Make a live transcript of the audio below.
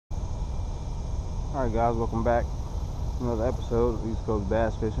Alright guys, welcome back to another episode of East Coast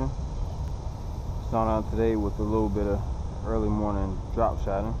Bass Fishing. Starting out today with a little bit of early morning drop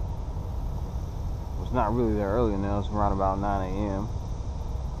shotting. Well, it's not really that early now, it's around about 9 a.m.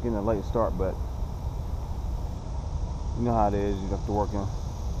 Getting a late start, but you know how it is, you have to work in a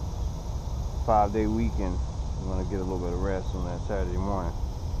 5-day week and you want to get a little bit of rest on that Saturday morning.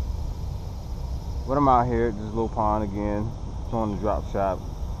 But I'm out here at this little pond again, throwing the drop shot,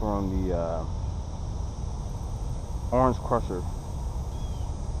 throwing the Orange Crusher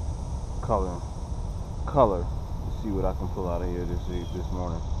color. Let's see what I can pull out of here this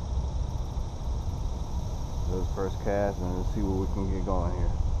morning. This first cast, and let's see what we can get going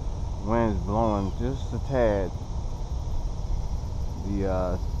here. Wind's blowing just a tad. The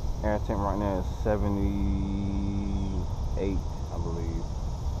air temp right now is 78, I believe.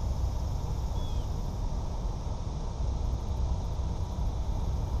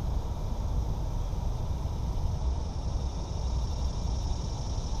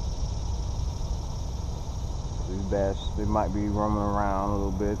 These bass, they might be roaming around a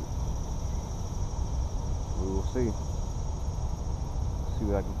little bit. We will see. See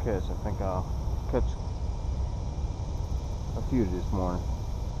what I can catch. I think I'll catch a few this morning.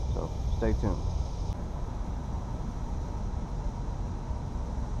 So stay tuned.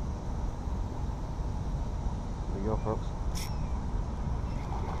 There we go, folks.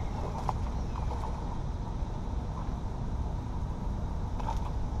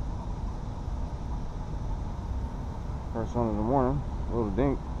 First one in the morning, a little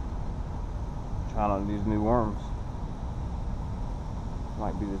dink. Trying on these new worms.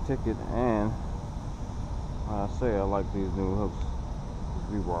 Might be the ticket, and like I say, I like these new hooks,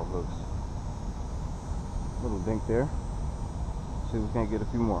 these rebarb hooks. Little dink there. See if we can't get a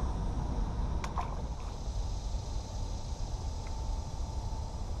few more.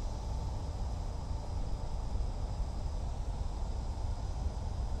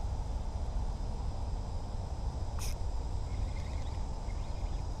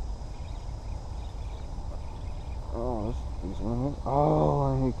 Oh, that's a decent one here.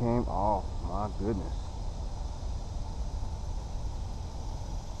 Oh, and he came off. My goodness.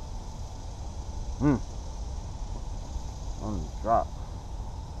 On the drop.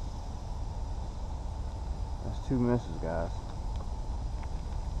 That's 2 misses, guys.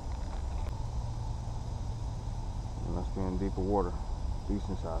 It must be in deeper water.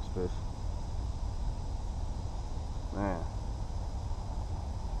 Decent sized fish. Man.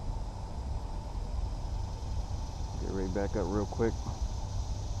 Get right back up real quick.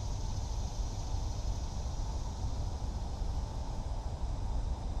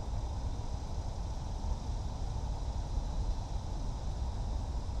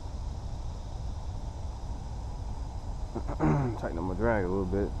 Tighten up my drag a little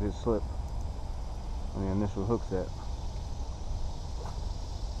bit, did slip on the initial hook set.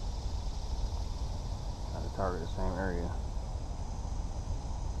 Got to target the same area.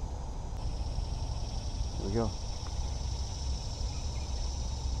 Here we go.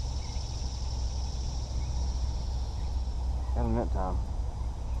 Got him that time.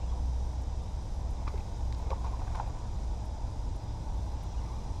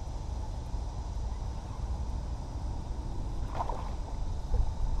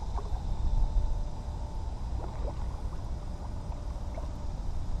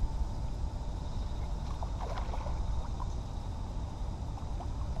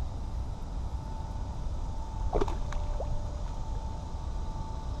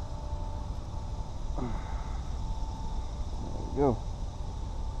 Go.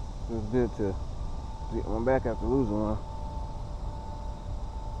 Feels good to get one back after losing one.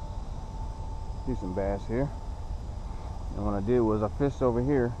 Decent bass here. And what I did was I fished over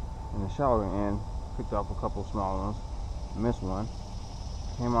here in the shallower end, picked up a couple small ones, missed one,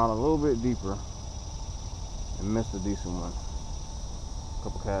 came out a little bit deeper and missed a decent one. A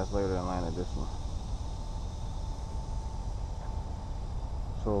couple casts later I landed this one.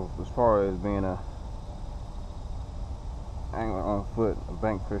 So as far as being a angler on foot, a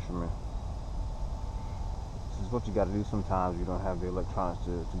bank fisherman, this is what you got to do sometimes. You don't have the electronics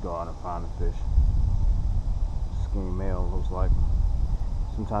to go out and find a fish. Skinny male looks like.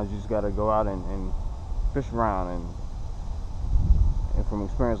 Sometimes you just got to go out and fish around, and from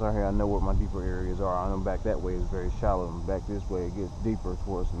experience out here, I know what my deeper areas are. I know back that way is very shallow, and back this way it gets deeper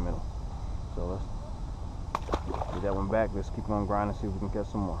towards the middle. So let's get that one back. Let's keep on grinding, see if we can catch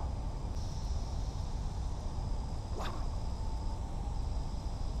some more.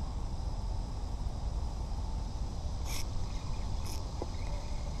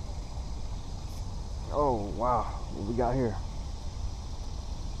 Oh wow, what we got here?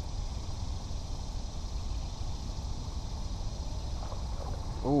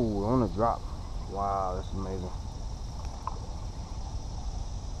 Ooh, on the drop. Wow, that's amazing.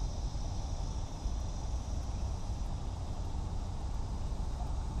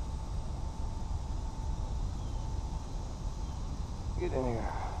 Get in here.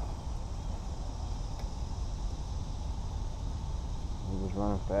 He was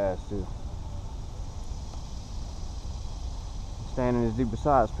running fast too. Staying in this deeper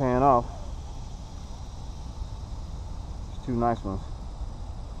side is paying off. There's two nice ones.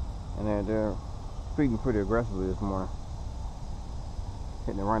 And they're feeding pretty aggressively this morning.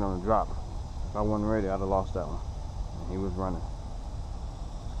 Hitting it right on the drop. If I wasn't ready, I'd have lost that one. And he was running.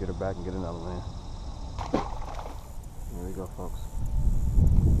 Let's get her back and get another one in. There we go, folks.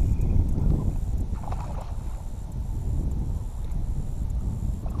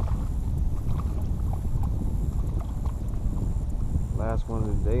 Last one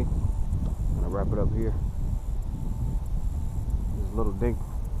of the day. I'm gonna wrap it up here. This little dink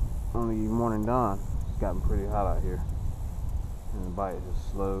on the morning dawn. It's gotten pretty hot out here, and the bite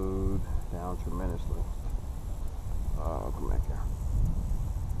has slowed down tremendously. Come back here.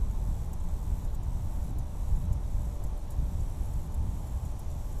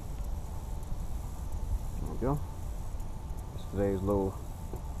 There we go. That's today's little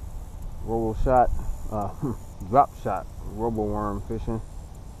robo shot, drop shot, robo worm fishing.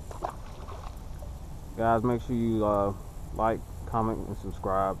 Guys, make sure you like, comment, and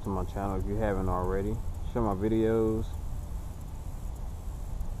subscribe to my channel if you haven't already. Share my videos,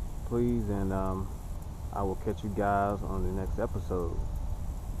 please, and I will catch you guys on the next episode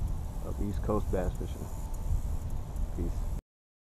of East Coast Bass Fishing. Peace.